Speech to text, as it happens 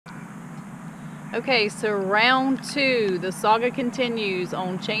Okay, so round 2, the saga continues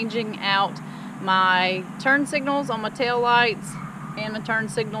on changing out my turn signals on my tail lights and my turn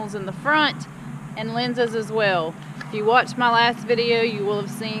signals in the front and lenses as well. If you watched my last video, you will have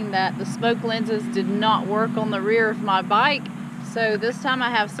seen that the smoke lenses did not work on the rear of my bike. So this time I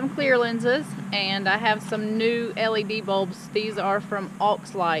have some clear lenses and I have some new LED bulbs. These are from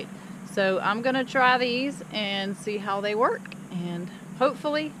Light. So I'm gonna try these and see how they work, and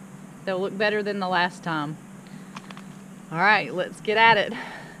hopefully they'll look better than the last time. All right, let's get at it.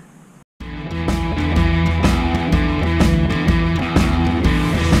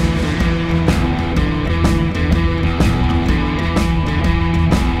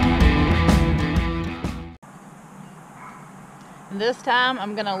 This time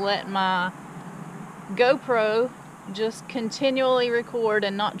I'm gonna let my GoPro just continually record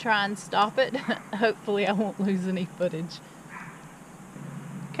and not try and stop it. Hopefully I won't lose any footage.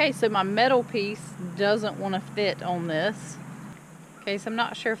 Okay, so my metal piece doesn't want to fit on this. Okay, so I'm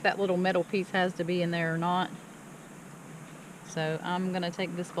not sure if that little metal piece has to be in there or not. So I'm gonna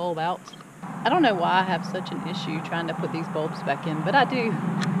take this bulb out. I don't know why I have such an issue trying to put these bulbs back in, but I do.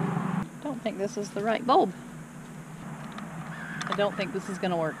 Don't think this is the right bulb. I don't think this is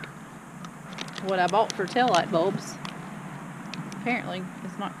gonna work. What I bought for taillight bulbs apparently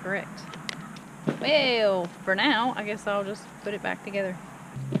is not correct. Well, for now, I guess I'll just put it back together.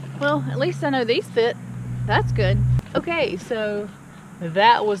 Well, at least I know these fit. That's good. Okay, so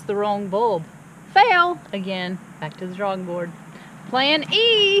that was the wrong bulb. Fail! Again, back to the drawing board. Plan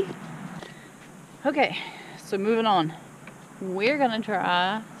E! Okay, so moving on. We're gonna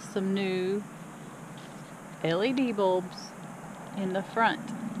try some new LED bulbs in the front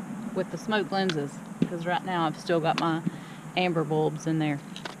with the smoke lenses, because right now I've still got my amber bulbs in there,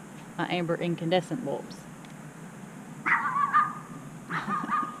 my amber incandescent bulbs.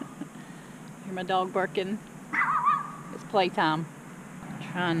 Hear my dog barking? It's playtime.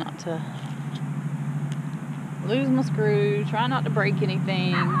 Trying not to lose my screw, try not to break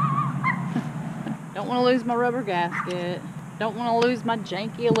anything. Don't want to lose my rubber gasket. Don't want to lose my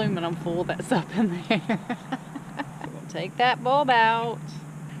janky aluminum foil that's up in there. Take that bulb out.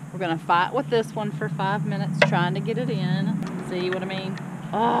 We're gonna fight with this one for 5 minutes trying to get it in. See what I mean?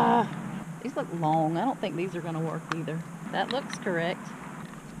 These look long. I don't think these are gonna work either. That looks correct.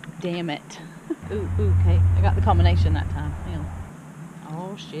 Damn it. Ooh, okay. I got the combination that time. Hang on.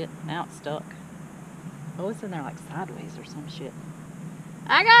 Oh shit, now it's stuck. Oh, it's in there like sideways or some shit.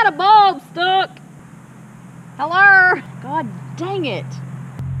 I got a bulb stuck! Hello? God dang it.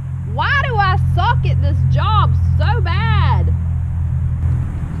 Why do I suck at this job so bad?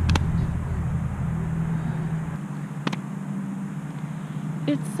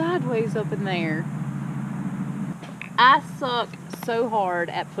 It's sideways up in there. I suck so hard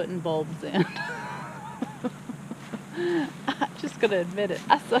at putting bulbs in. I'm just gonna admit it.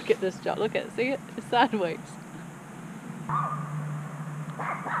 I suck at this job. Look at it. See it? It's sideways.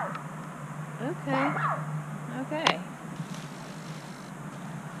 Okay. Okay.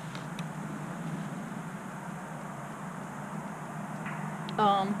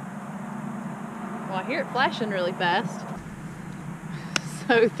 Well, I hear it flashing really fast.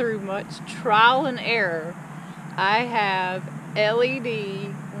 So through much trial and error, I have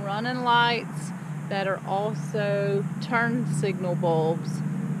LED running lights that are also turn signal bulbs,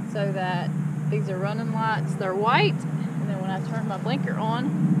 so that these are running lights, they're white, and then when I turn my blinker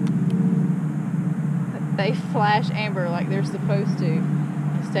on, they flash amber like they're supposed to.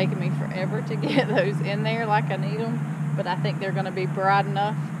 It's taken me forever to get those in there like I need them, but I think they're going to be bright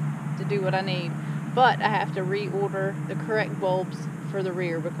enough to do what I need. But I have to reorder the correct bulbs for the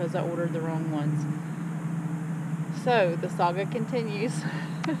rear because I ordered the wrong ones. So the saga continues.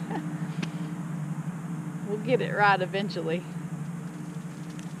 We'll get it right eventually.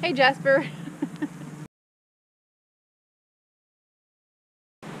 Hey Jasper.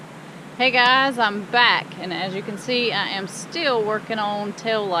 Hey guys, I'm back, and as you can see I am still working on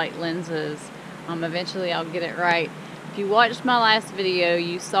tail light lenses. Eventually I'll get it right. If you watched my last video,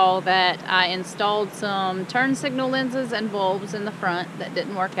 you saw that I installed some turn signal lenses and bulbs in the front that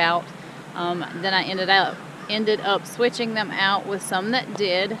didn't work out. Then I ended up switching them out with some that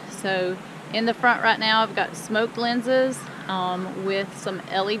did. So in the front right now I've got smoked lenses with some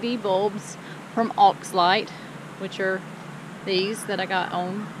LED bulbs from Light, which are these that I got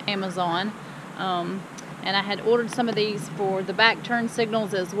on Amazon. And I had ordered some of these for the back turn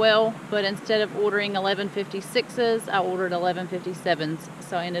signals as well, but instead of ordering 1156s, I ordered 1157s.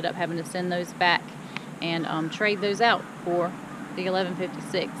 So I ended up having to send those back and trade those out for the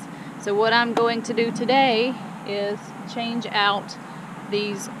 1156. So what I'm going to do today is change out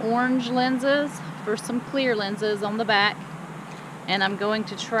these orange lenses for some clear lenses on the back, and I'm going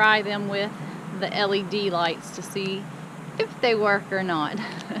to try them with the LED lights to see if they work or not.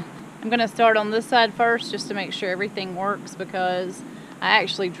 I'm going to start on this side first just to make sure everything works, because I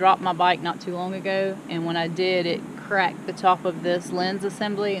actually dropped my bike not too long ago, and when I did, it cracked the top of this lens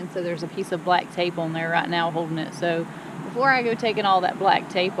assembly, and so there's a piece of black tape on there right now holding it. So before I go taking all that black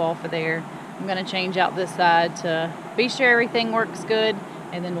tape off of there, I'm going to change out this side to be sure everything works good,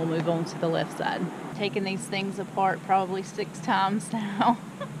 and then we'll move on to the left side. Taking these things apart probably 6 times now.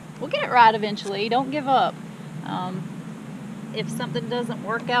 We'll get it right eventually. Don't give up. If something doesn't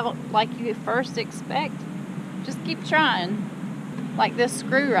work out like you first expect, just keep trying. Like this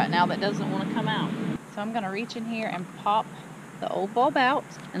screw right now that doesn't want to come out. So I'm going to reach in here and pop the old bulb out,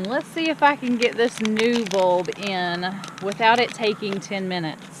 and let's see if I can get this new bulb in without it taking 10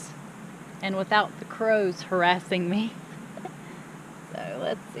 minutes and without the crows harassing me. So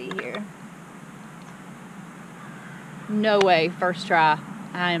let's see here. No way, first try.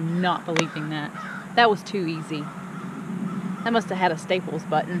 I am not believing that. That was too easy. That must have had a Staples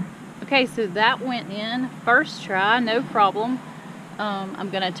button. Okay, so that went in first try, no problem. I'm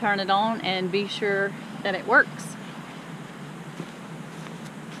gonna turn it on and be sure that it works.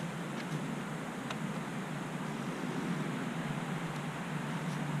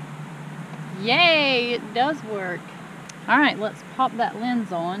 Yay, it does work. All right, let's pop that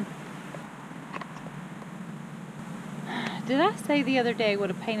lens on. Did I say the other day what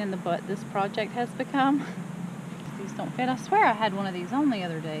a pain in the butt this project has become? These don't fit. I swear I had one of these on the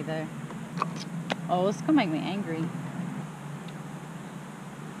other day though. Oh, it's gonna make me angry.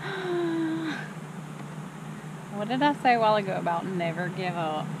 What did I say a while ago about never give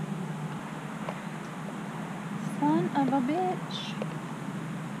up? Son of a bitch.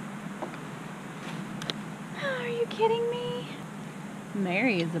 Are you kidding me?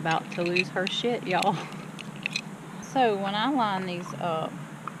 Mary is about to lose her shit, y'all. So when I line these up,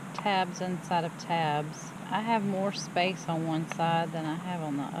 tabs inside of tabs, I have more space on one side than I have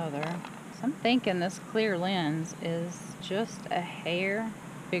on the other. So I'm thinking this clear lens is just a hair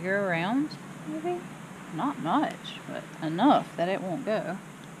bigger around, maybe? Not much, but enough that it won't go.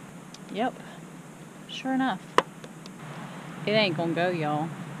 Yep, sure enough. It ain't gonna go, y'all.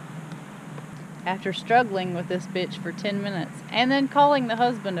 After struggling with this bitch for 10 minutes and then calling the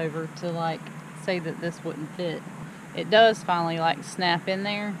husband over to like say that this wouldn't fit, it does finally like snap in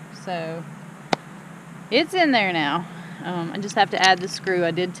there. So it's in there now. I just have to add the screw.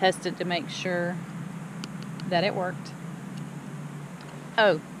 I did test it to make sure that it worked.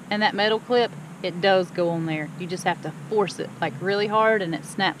 Oh, and that metal clip, it does go on there. You just have to force it like really hard and it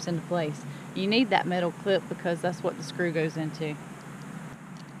snaps into place. You need that metal clip because that's what the screw goes into.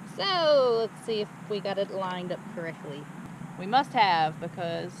 So let's see if we got it lined up correctly. We must have,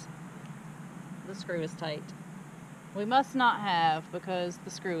 because the screw is tight. We must not have because the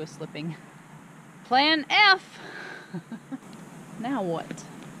screw is slipping. Plan F. Now what?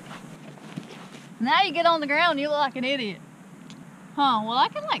 Now you get on the ground, you look like an idiot. Huh, well I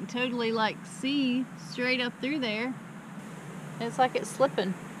can like totally like see straight up through there. It's like it's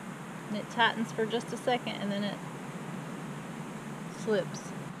slipping. And it tightens for just a second and then it slips.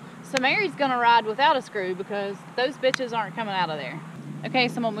 So Mary's gonna ride without a screw because those bitches aren't coming out of there. Okay,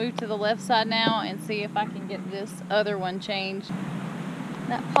 so I'm gonna move to the left side now and see if I can get this other one changed.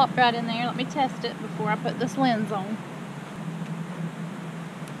 That popped right in there. Let me test it before I put this lens on.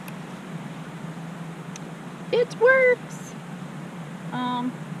 It works.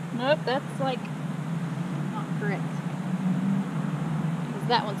 Nope, that's like not correct. Because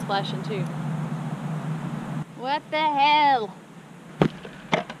that one's flashing too. What the hell?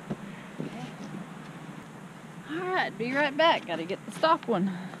 Alright, be right back. Gotta get the stock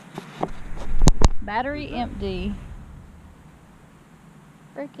one. Battery empty.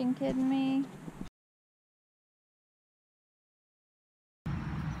 Freaking kidding me?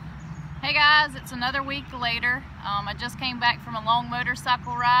 Hey guys, it's another week later. I just came back from a long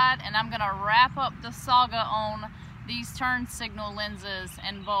motorcycle ride and I'm gonna wrap up the saga on these turn signal lenses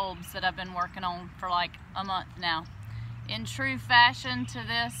and bulbs that I've been working on for like a month now. In true fashion to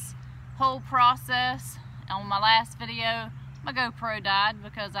this whole process, on my last video, my GoPro died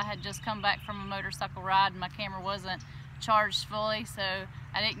because I had just come back from a motorcycle ride and my camera wasn't charged fully, so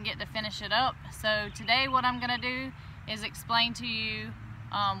I didn't get to finish it up. So today what I'm gonna do is explain to you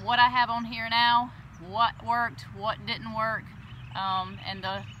what I have on here now, what worked, what didn't work, and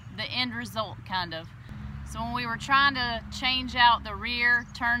the end result kind of. So when we were trying to change out the rear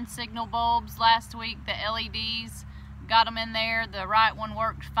turn signal bulbs last week, the LEDs, got them in there, the right one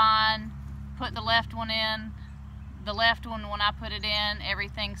worked fine, put the left one in, the left one, when I put it in,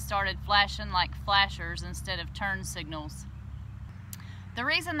 everything started flashing like flashers instead of turn signals. The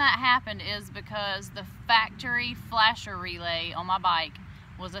reason that happened is because the factory flasher relay on my bike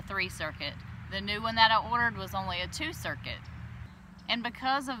was a 3-circuit. The new one that I ordered was only a 2-circuit. And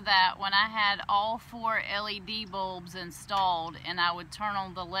because of that, when I had all 4 LED bulbs installed and I would turn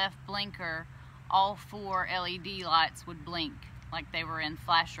on the left blinker, all 4 LED lights would blink like they were in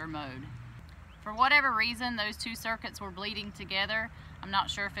flasher mode. For whatever reason, those 2 circuits were bleeding together. I'm not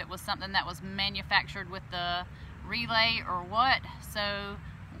sure if it was something that was manufactured with the relay or what. So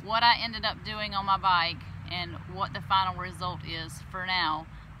what I ended up doing on my bike and what the final result is for now,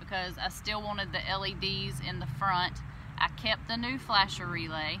 because I still wanted the LEDs in the front, I kept the new flasher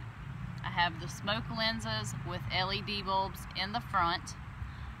relay. I have the smoke lenses with LED bulbs in the front.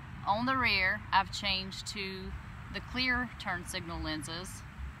 On the rear, I've changed to the clear turn signal lenses,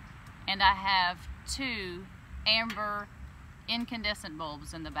 and I have 2 amber incandescent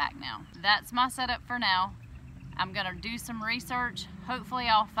bulbs in the back now. That's my setup for now. I'm gonna do some research. Hopefully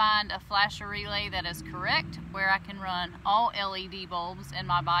I'll find a flasher relay that is correct, where I can run all LED bulbs in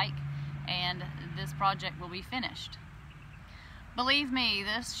my bike, and this project will be finished. Believe me,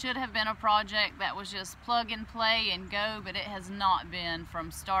 this should have been a project that was just plug and play and go, but it has not been from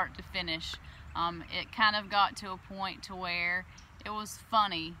start to finish. It kind of got to a point to where it was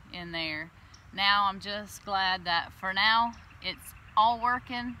funny in there. Now I'm just glad that for now it's all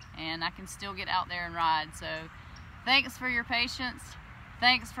working and I can still get out there and ride. So thanks for your patience.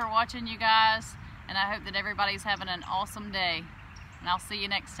 Thanks for watching, you guys, and I hope that everybody's having an awesome day. And I'll see you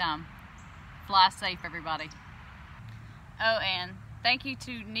next time. Fly safe, everybody. Oh, and thank you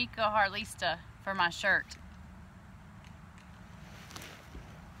to Nico Harlista for my shirt.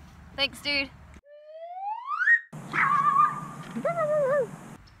 Thanks, dude.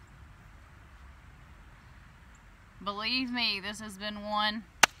 Believe me, this has been one.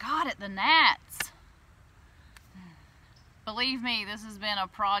 God, at the gnats. Believe me, this has been a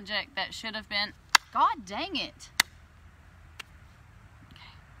project that should have been. God dang it. Okay.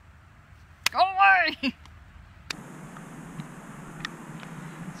 Go away.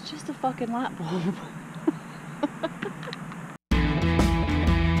 It's just a fucking light bulb.